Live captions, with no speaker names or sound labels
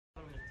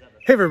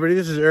Hey everybody,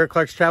 this is Eric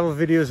Clark's Travel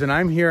Videos, and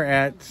I'm here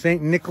at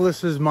St.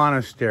 Nicholas's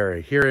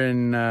Monastery here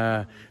in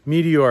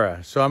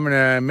Meteora. So I'm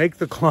gonna make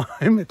the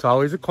climb. It's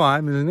always a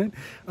climb, isn't it?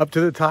 Up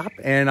to the top,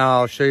 and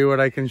I'll show you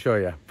what I can show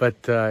you. But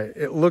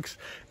it looks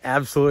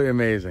absolutely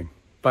amazing.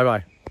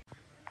 Bye-bye.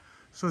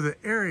 So the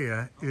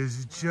area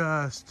is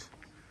just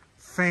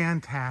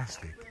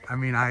fantastic. I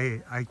mean,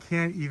 I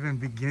can't even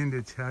begin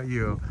to tell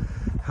you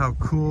how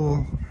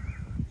cool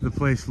the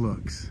place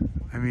looks.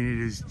 I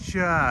mean, it is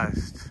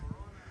just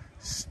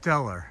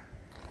stellar,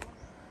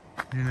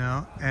 you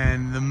know,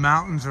 and the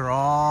mountains are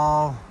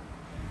all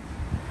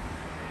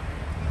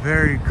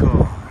very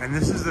cool. And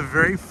this is the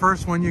very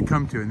first one you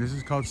come to, and this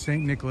is called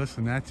St. Nicholas,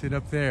 and that's it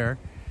up there.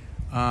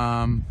 But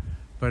I'm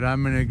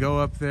gonna go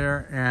up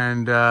there,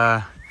 and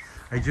I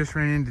just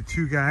ran into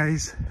two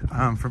guys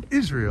from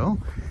Israel,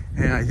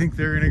 and I think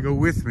they're gonna go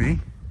with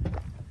me.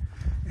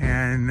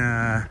 And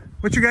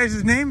what's your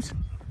guys' names?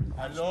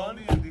 Alone,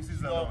 and this is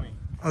Slomi.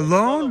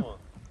 Alone?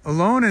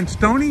 Alone and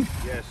Stony?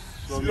 Yes.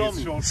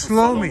 Slomi,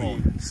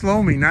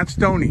 not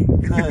Stony. No,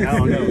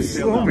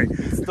 Slomi.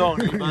 It's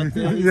Stony, but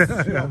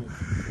yeah.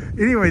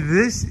 Anyway,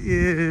 this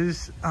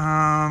is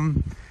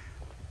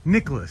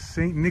Nicholas,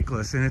 St.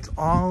 Nicholas, and it's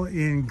all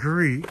in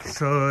Greek,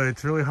 so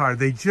it's really hard.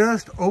 They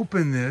just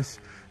opened this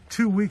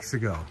 2 weeks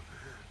ago.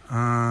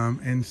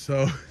 And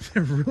so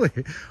there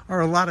really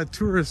are a lot of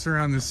tourists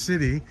around the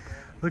city.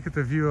 Look at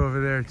the view over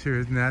there too,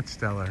 isn't that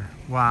stellar?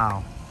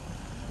 Wow,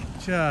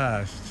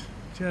 just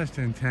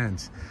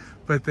intense.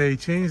 But they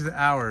changed the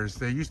hours.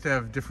 They used to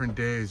have different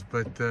days,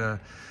 but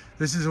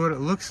this is what it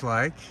looks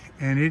like.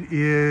 And it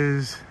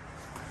is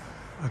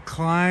a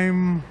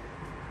climb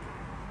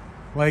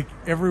like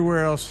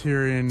everywhere else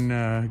here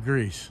in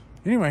Greece.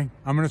 Anyway,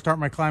 I'm gonna start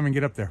my climb and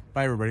get up there.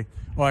 Bye everybody.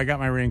 Oh, I got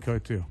my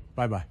raincoat too.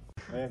 Bye-bye.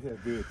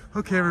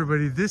 Okay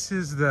everybody, this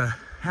is the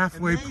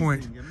halfway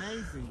point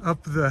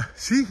up the,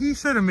 see, he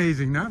said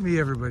amazing, not me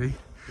everybody.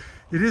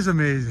 It is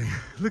amazing.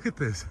 Look at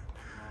this.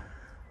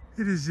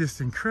 It is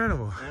just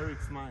incredible.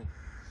 Eric's mine.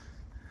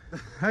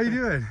 How you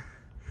doing?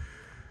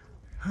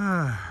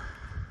 Wow.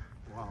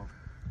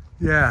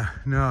 Yeah,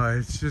 no,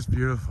 it's just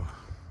beautiful.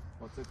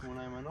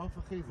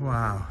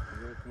 Wow.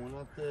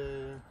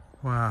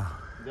 Wow.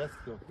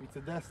 Desktop. It's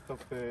a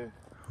desktop.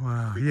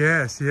 Wow.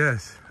 Yes.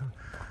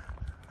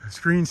 A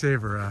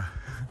screensaver.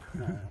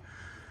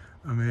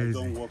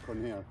 Amazing. I don't walk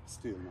on here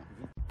still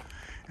now.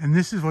 And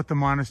this is what the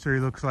monastery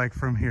looks like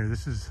from here.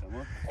 This is,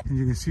 and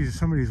you can see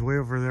somebody's way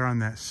over there on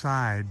that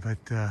side,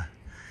 but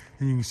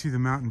and you can see the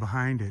mountain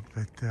behind it,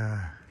 but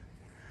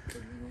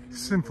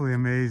simply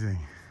amazing.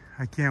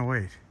 I can't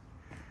wait.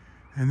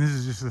 And this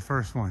is just the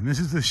first one. This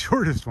is the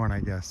shortest one, I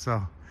guess,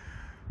 so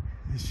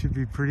it should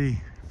be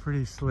pretty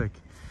slick.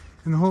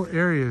 And the whole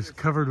area is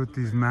covered with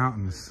these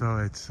mountains, so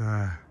it's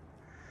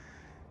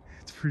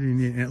pretty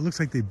neat. And it looks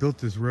like they built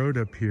this road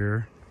up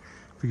here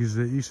because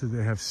they used to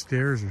have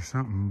stairs or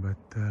something, but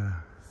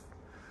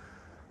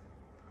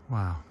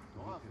wow,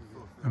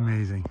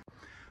 amazing.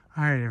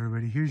 All right,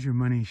 everybody, here's your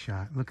money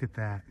shot. Look at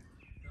that.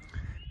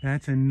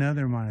 That's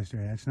another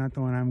monastery. That's not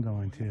the one I'm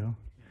going to,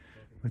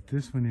 but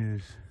this one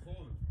is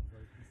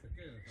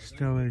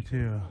stellar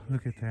too.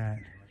 Look at that.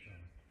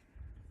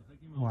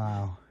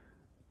 Wow.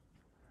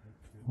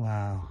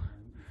 Wow.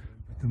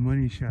 The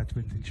money shots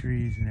with the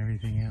trees and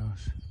everything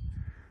else.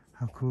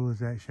 How cool is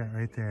that shot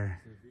right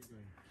there?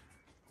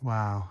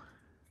 Wow.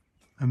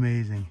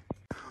 Amazing.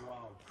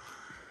 Wow.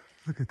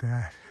 Look at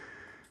that.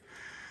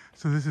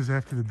 So this is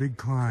after the big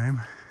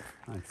climb.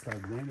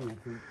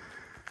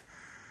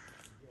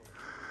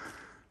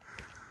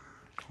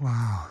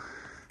 Wow.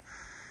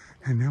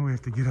 And now we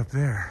have to get up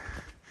there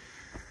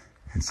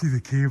and see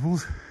the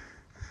cables.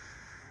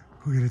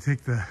 We're gonna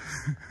take the,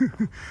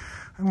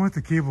 I want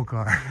the cable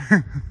car.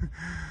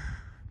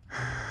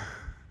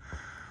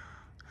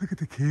 Look at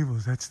the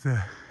cables, that's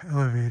the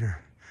elevator.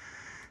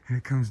 And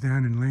it comes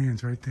down and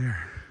lands right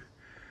there.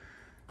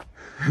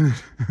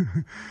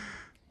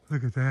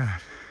 Look at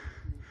that.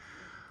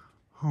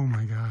 Oh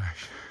my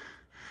gosh.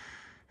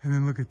 And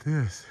then look at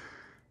this.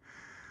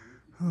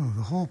 Oh,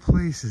 the whole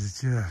place is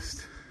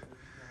just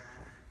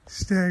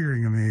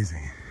staggering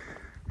amazing.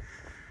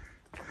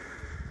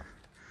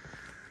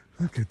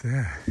 Look at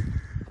that.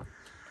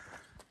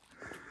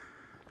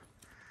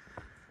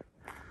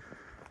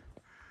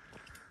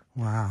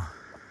 Wow.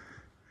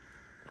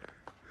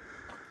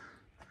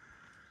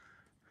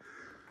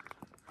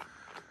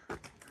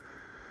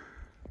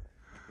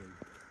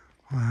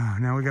 Wow,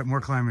 now we got more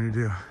climbing to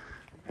do.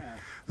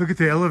 Look at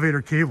the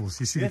elevator cables.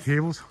 You see the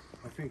cables?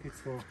 I think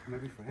it's for,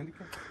 maybe for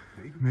handicap?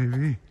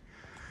 Maybe.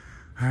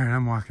 All right,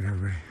 I'm walking,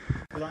 everybody.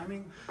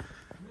 Climbing?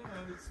 No,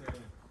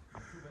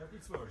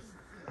 it's worse.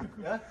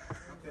 Yeah?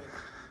 Okay.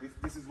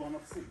 This is one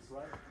of 6,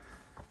 right?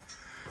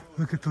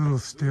 Look at the little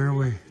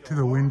stairway to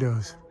the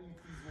windows.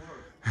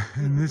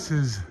 And this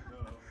is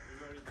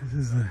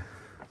the,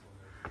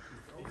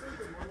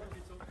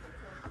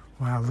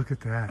 wow, look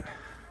at that.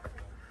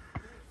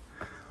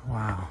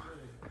 Wow.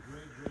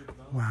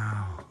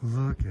 Wow,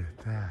 look at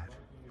that.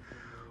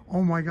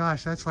 Oh my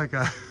gosh, that's like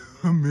a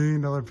 $1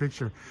 million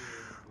picture.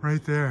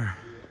 right there.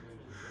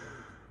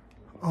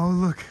 Oh,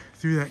 look,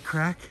 through that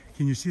crack.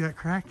 Can you see that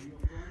crack?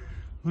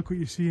 Look what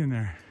you see in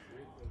there.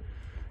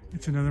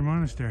 It's another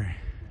monastery.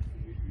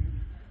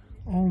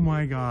 Oh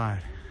my God.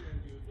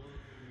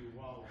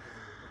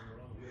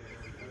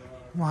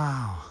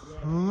 Wow,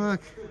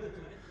 look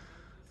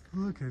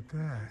at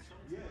that.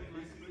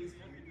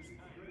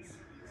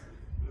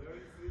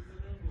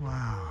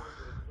 Wow.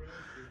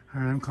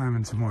 All right, I'm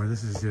climbing some more.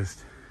 This is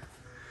just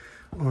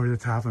over the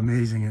top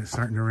amazing. It's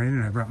starting to rain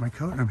and I brought my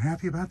coat and I'm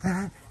happy about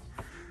that.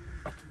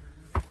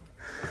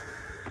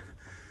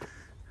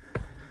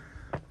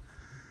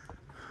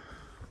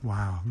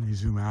 Wow, let me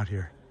zoom out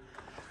here.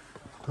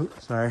 Oh,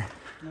 sorry.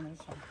 No,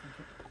 it's fine. Thank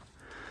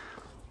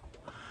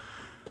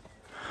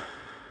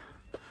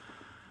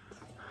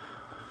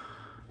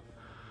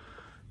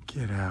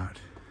you. Get out.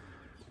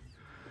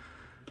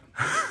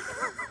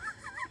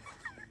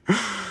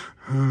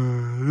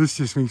 This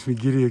just makes me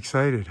giddy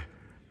excited.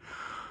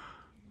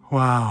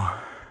 Wow.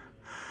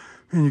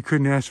 And you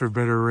couldn't ask for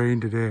better rain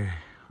today.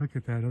 Look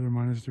at that other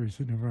monastery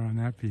sitting over on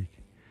that peak.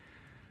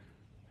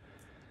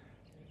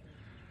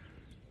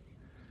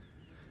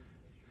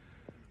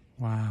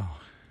 Wow.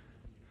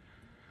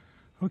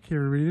 Okay,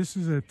 everybody, this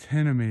is a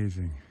 10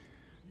 amazing.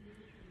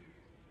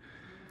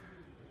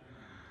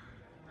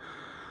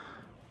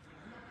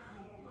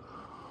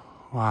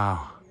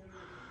 Wow.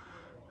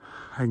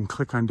 I can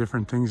click on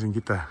different things and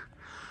get the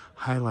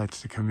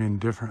highlights to come in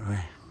differently.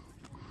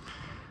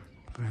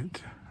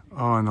 But,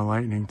 oh, and the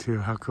lightning too.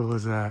 How cool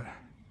is that?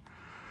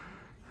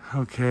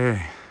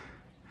 Okay.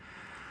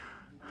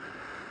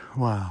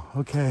 Wow,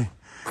 okay.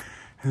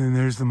 And then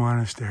there's the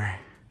monastery.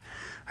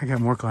 I got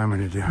more climbing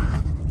to do.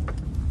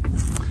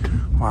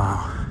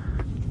 Wow.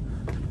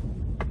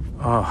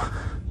 Oh.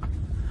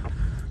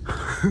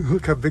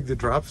 Look how big the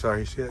drops are.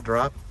 You see that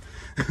drop?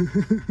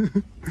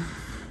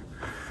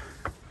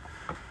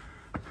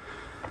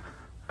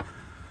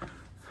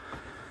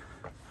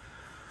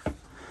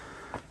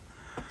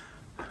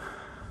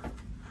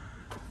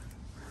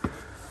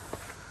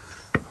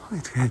 Oh,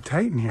 it's kind of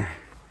tight in here.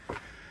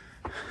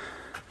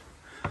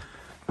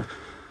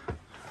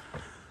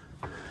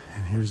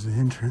 And here's the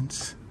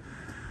entrance.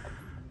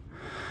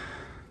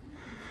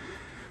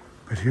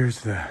 But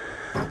here's the...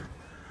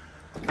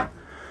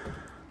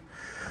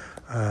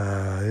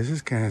 this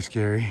is kind of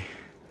scary.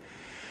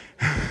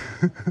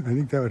 I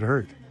think that would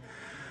hurt.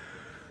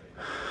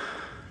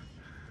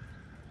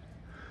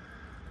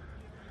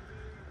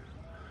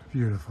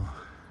 Beautiful.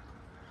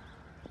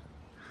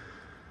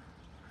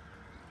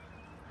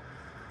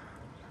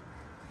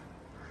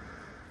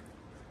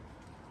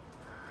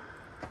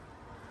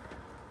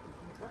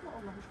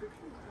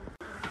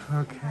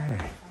 Okay.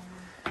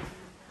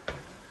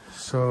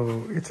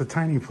 So it's a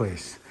tiny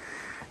place.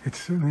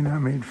 It's certainly not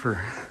made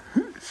for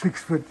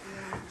 6'3"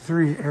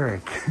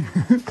 Eric.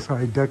 So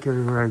I duck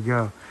everywhere I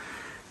go.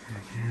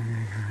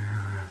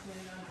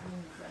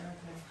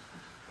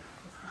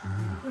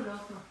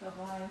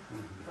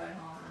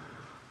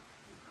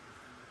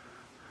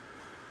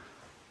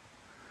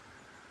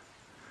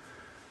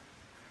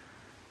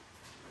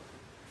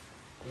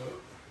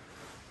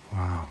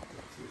 Wow.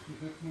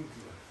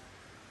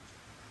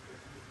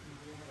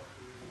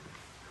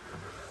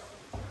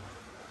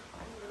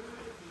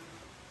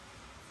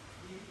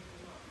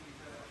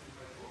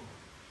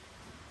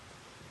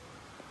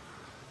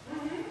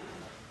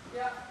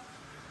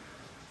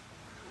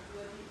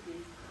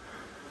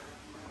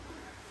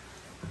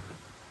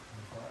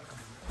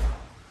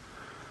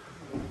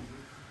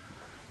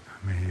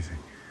 Amazing.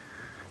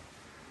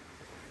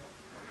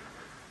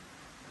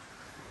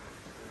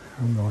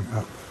 I'm going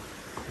up.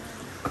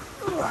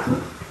 I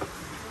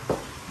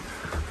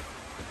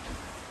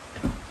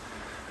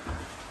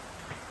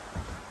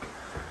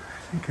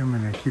think I'm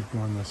going to keep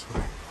going this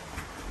way.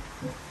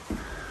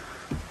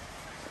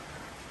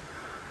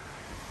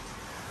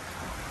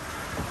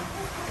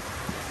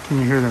 Can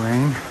you hear the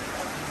rain?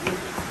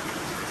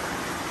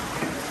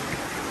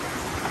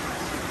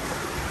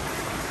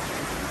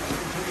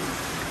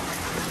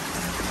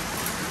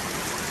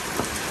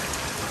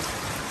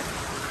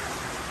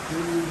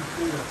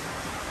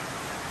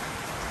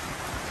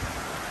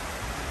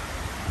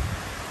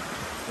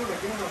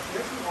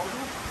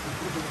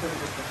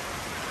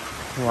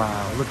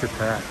 Wow, look at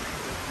that.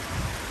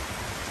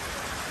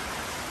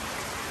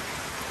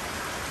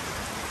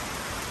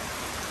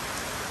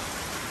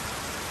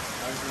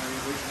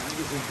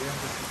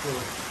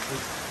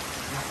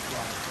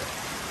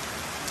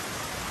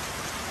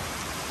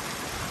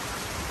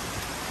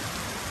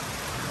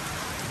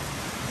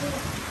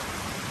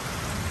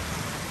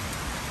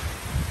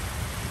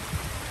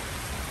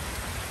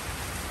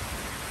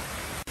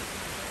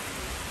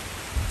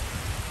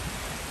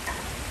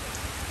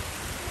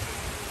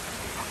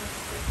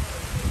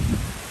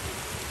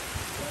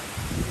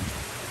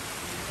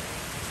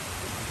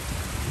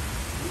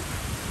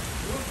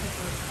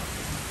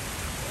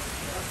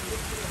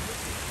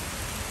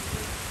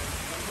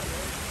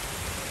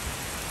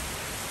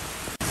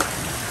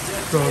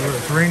 So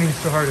it's raining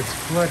so hard it's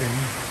flooding.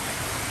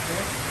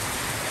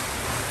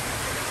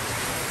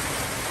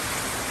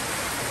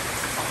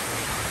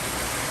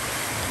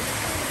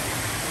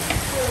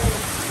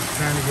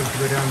 good to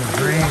go down the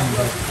drain,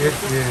 but it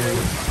is.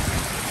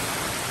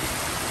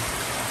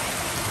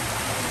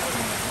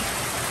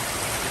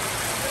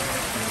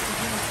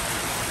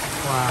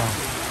 Wow.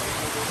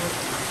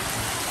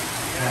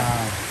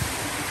 Wow.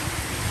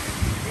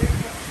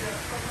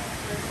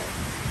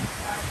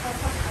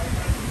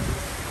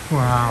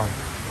 Wow.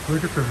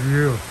 Look at the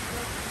view.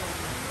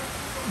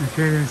 You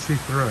can't even see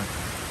through it.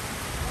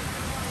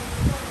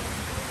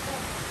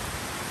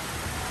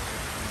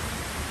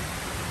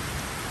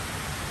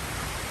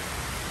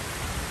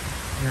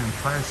 Yeah, and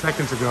 5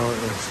 seconds ago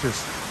it was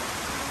just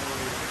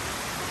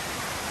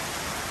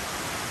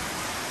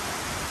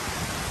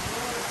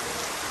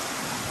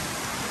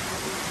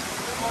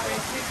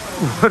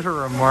what a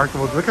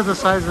remarkable, look at the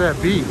size of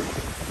that bead. Ooh,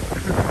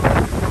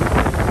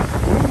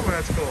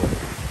 that's cool.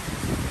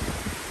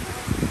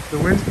 The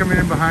wind's coming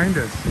in behind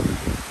us.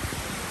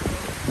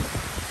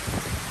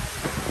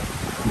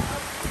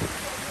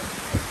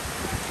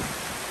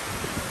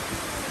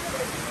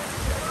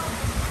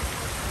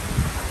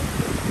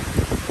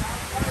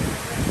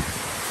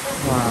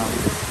 Wow.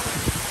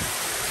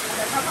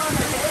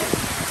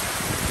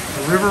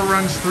 The river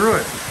runs through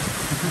it.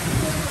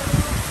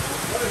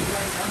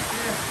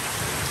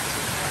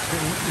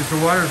 The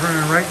water's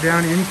running right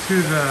down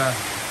into the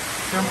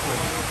temple.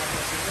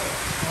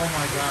 Oh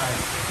my God.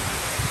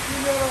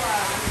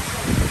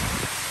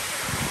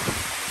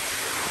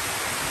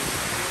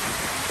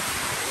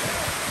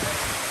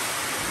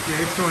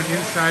 Yeah, it's going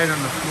inside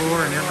on the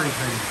floor and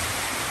everything.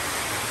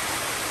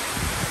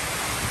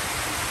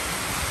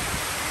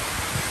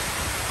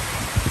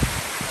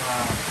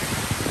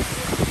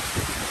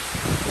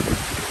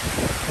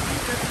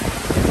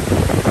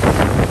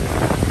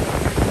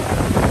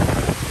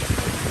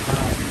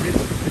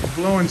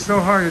 Blowing so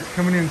hard it's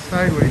coming in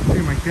sideways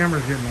too. My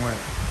camera's getting wet.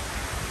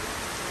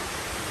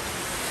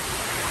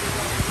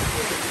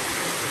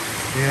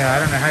 Yeah, I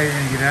don't know how you're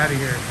gonna get out of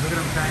here. Look at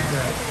them trying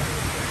to.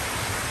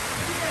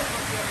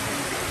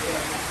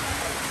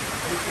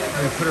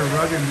 They put a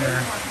rug in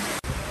there.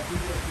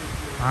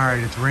 All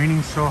right, it's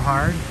raining so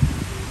hard,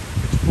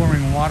 it's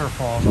forming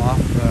waterfalls off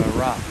the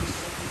rocks.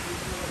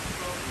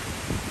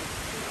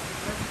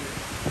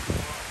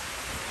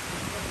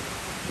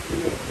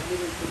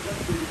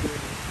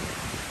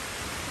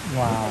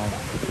 Wow.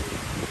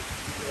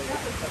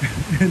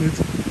 And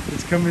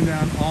it's coming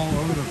down all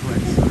over the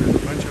place. So there's a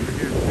bunch over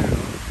here too.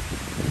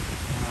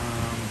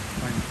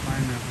 If I can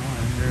find that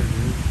one, there it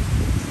is.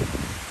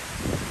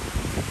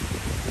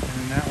 And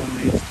then that one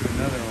leads to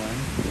another one.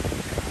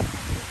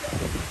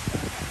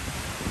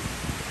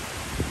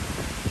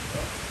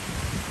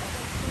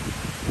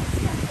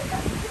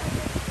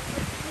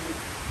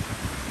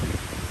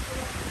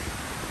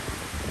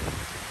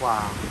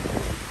 Wow.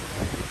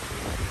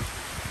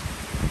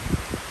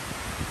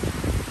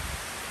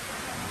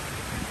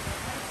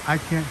 I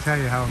can't tell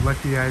you how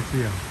lucky I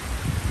feel.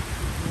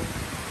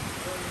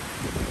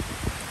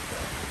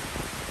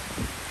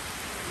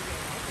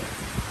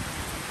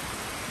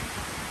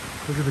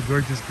 Look at the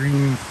gorgeous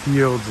green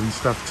fields and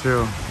stuff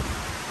too.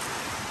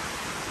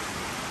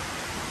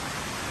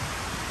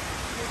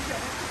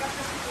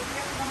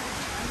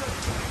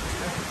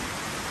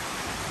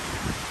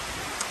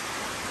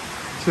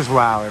 It's just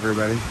wow,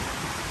 everybody.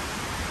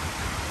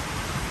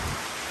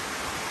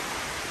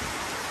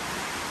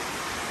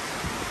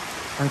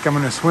 I think I'm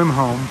going to swim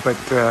home, but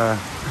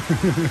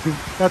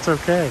that's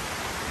okay.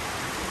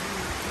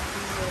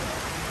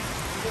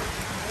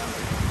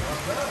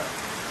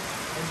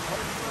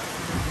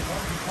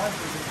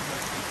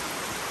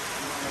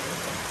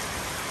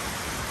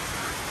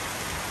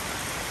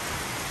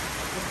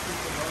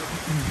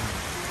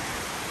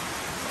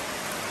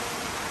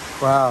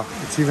 Wow,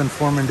 it's even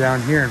forming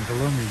down here and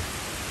below me.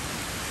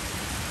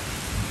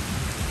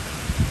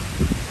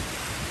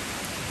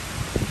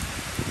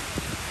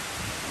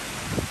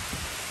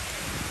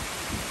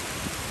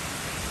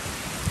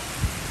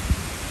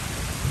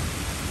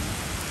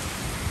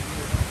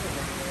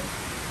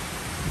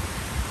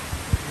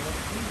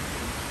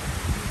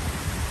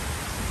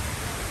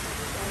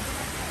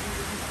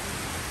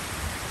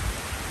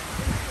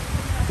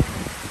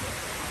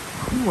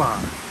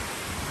 Wow.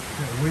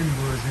 That wind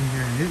blows in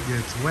here and it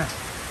gets wet.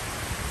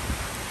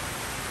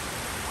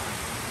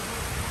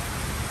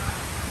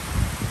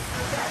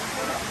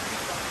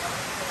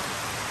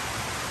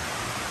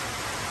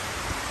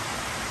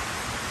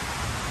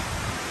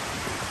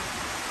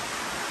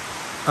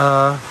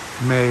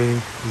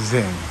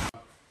 Amazing.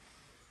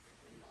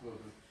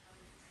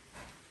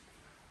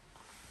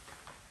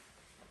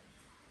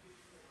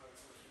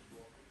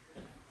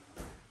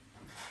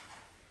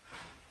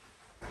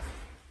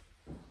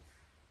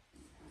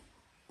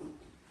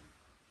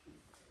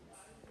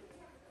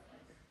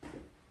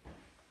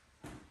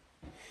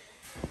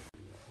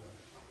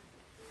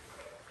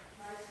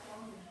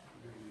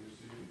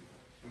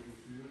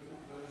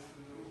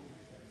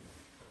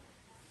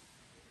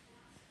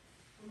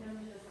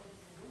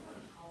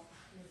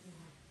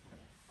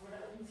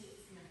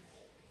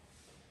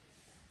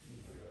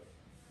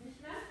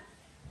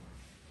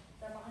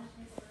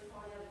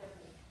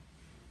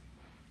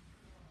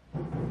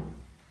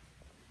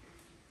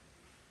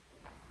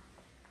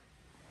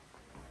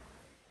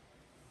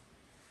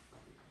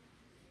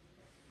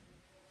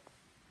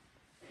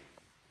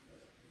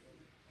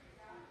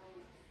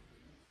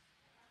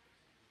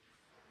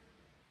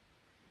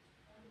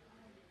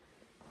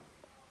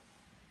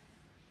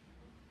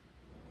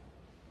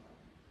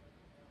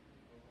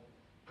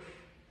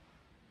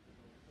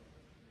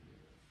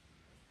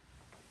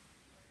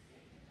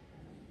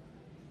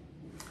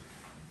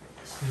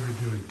 They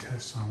were doing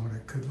tests on what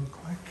it could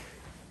look like.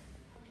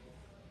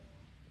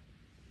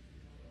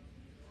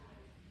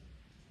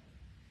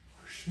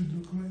 Or should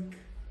look like.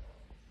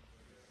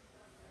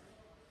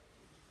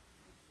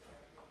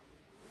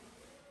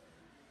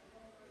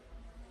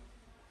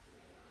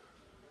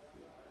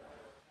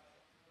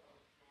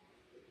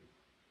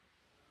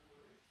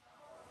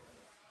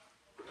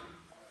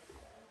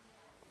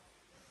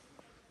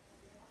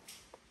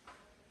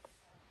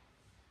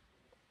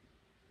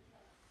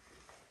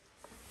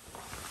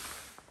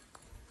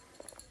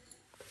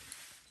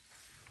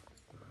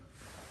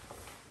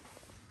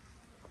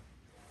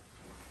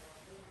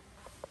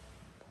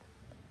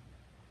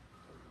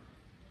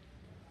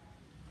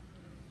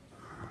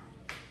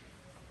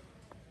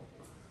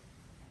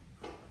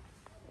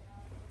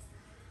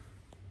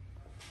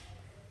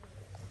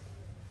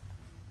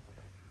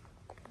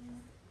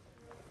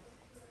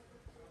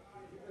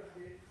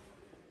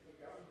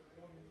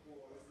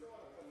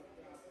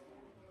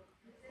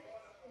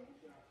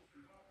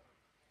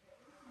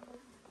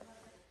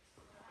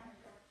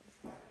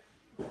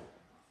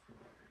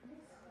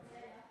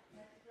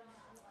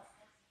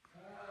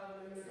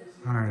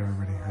 All right,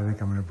 everybody. I think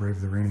I'm going to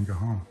brave the rain and go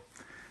home.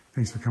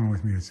 Thanks for coming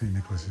with me to St.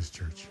 Nicholas's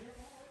Church.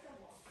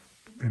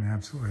 Been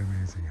absolutely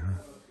amazing,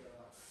 huh?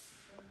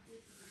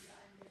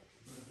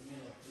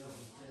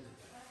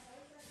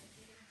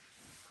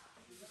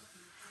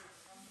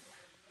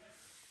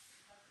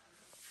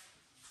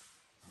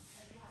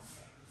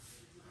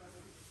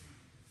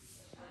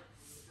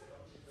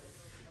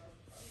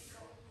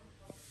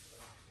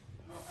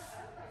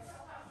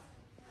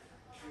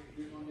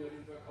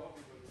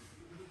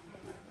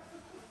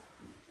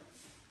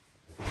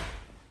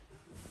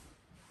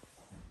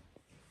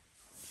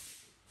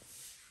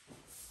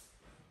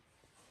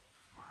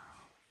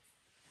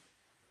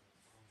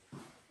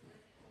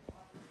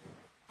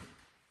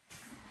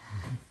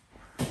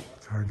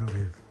 It's hard to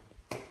leave.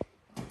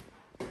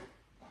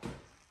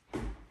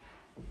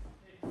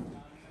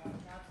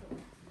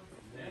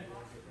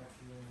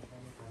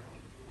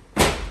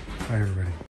 Bye, everybody.